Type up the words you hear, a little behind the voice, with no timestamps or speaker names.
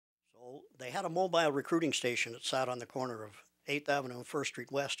They had a mobile recruiting station that sat on the corner of 8th Avenue and 1st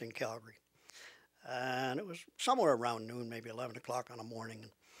Street West in Calgary. And it was somewhere around noon, maybe 11 o'clock on a morning,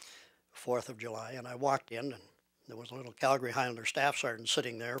 4th of July. And I walked in, and there was a little Calgary Highlander staff sergeant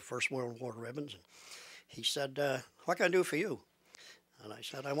sitting there, First World War ribbons. And he said, "What can I do for you?" And I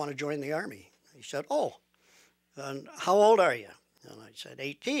said, "I want to join the Army." He said, "Oh, and how old are you?" And I said,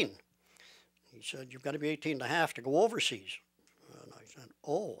 18. He said, "You've got to be 18 and a half to go overseas." And I said,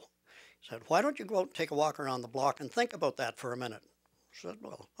 "Oh." He said, "Why don't you go out and take a walk around the block and think about that for a minute?" I said,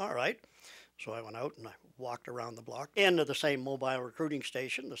 "Well, all right." So I went out and I walked around the block into the same mobile recruiting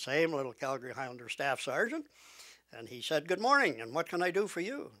station, the same little Calgary Highlander staff sergeant. And he said, "Good morning, and what can I do for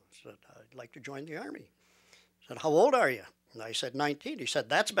you?" I said, "I'd like to join the Army." He said, "How old are you?" And I said, 19. He said,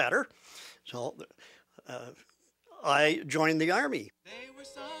 "That's better." So I joined the Army. They were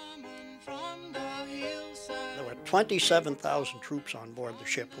summoned from the hillside. There were 27,000 troops on board the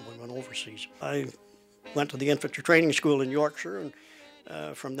ship when we went overseas. I went to the infantry training school in Yorkshire, and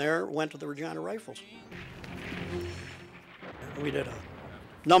from there went to the Regina Rifles. We did a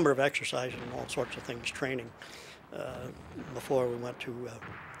number of exercises and all sorts of things, training, before we went to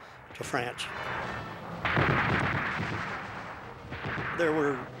France. There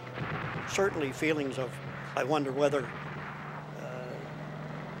were certainly feelings of, I wonder whether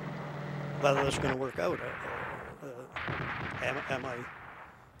this is going to work out.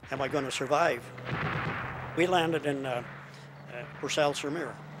 Am I going to survive? We landed in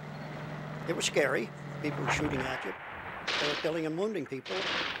Purcell-sur-Mer. It was scary. People were shooting at you. They were killing and wounding people.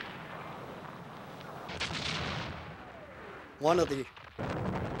 One of the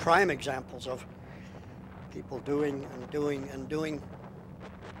prime examples of people doing and doing and doing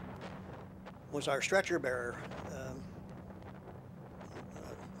was our stretcher bearer.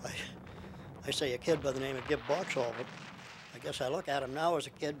 I say a kid by the name of Gib Boxall, but I guess I look at him now as a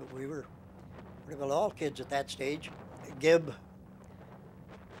kid, but we were pretty well all kids at that stage. Gib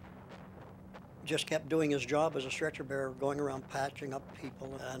just kept doing his job as a stretcher bearer, going around patching up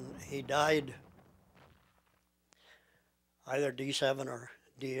people, and he died either D7 or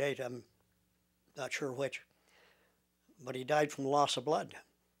D8, I'm not sure which, but he died from loss of blood.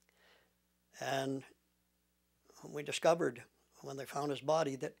 And we discovered when they found his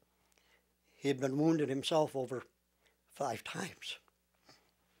body that he had been wounded himself over 5 times.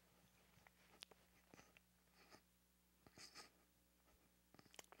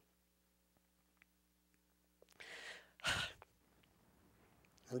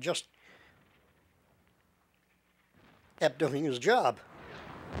 And just kept doing his job.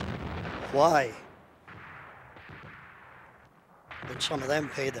 Why did some of them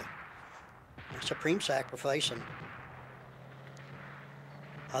pay the supreme sacrifice and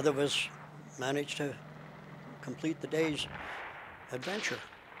other of us managed to complete the day's adventure?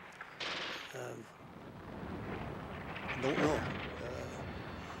 Don't know.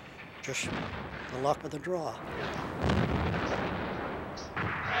 Just the luck of the draw.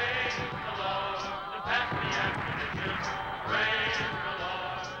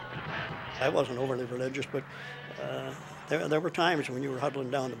 I wasn't overly religious, but there were times when you were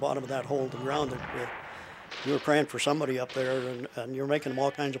huddling down the bottom of that hole to the ground that you were praying for somebody up there, and you were making them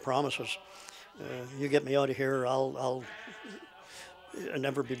all kinds of promises. You get me out of here, I'll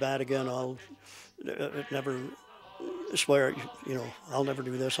never be bad again. I'll never swear, you know, I'll never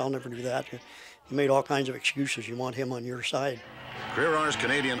do this, I'll never do that. You made all kinds of excuses. You want him on your side. Crerar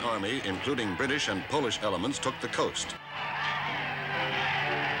Canadian Army, including British and Polish elements, took the coast.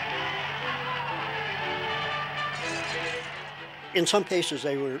 In some cases,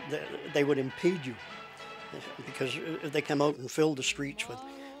 they would impede you because they come out and fill the streets with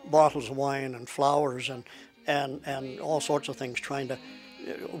bottles of wine and flowers and all sorts of things, trying to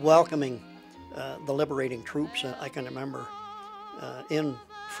welcoming the liberating troops. I can remember in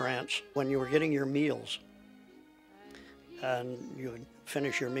France when you were getting your meals, and you would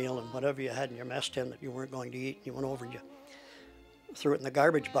finish your meal, and whatever you had in your mess tin that you weren't going to eat, you went over and you threw it in the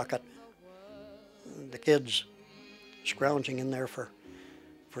garbage bucket. The kids scrounging in there for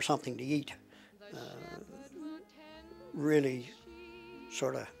something to eat really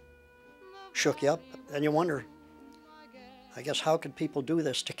sort of shook you up. And you wonder, I guess, how could people do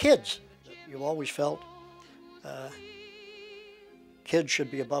this to kids? You always felt kids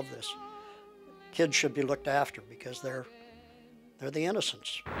should be above this. Kids should be looked after because they're the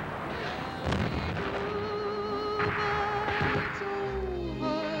innocents.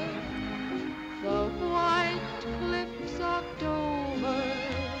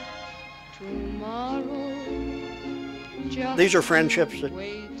 These are friendships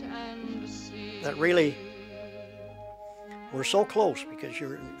that really were so close because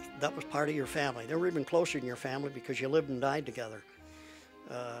that was part of your family. They were even closer than your family because you lived and died together.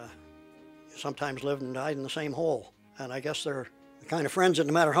 You sometimes lived and died in the same hole. And I guess they're the kind of friends that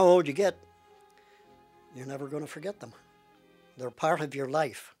no matter how old you get, you're never going to forget them. They're part of your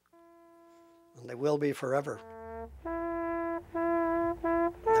life, and they will be forever.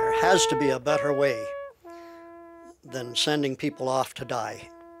 There has to be a better way than sending people off to die.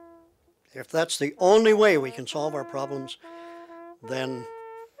 If that's the only way we can solve our problems, then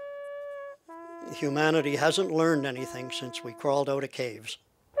humanity hasn't learned anything since we crawled out of caves.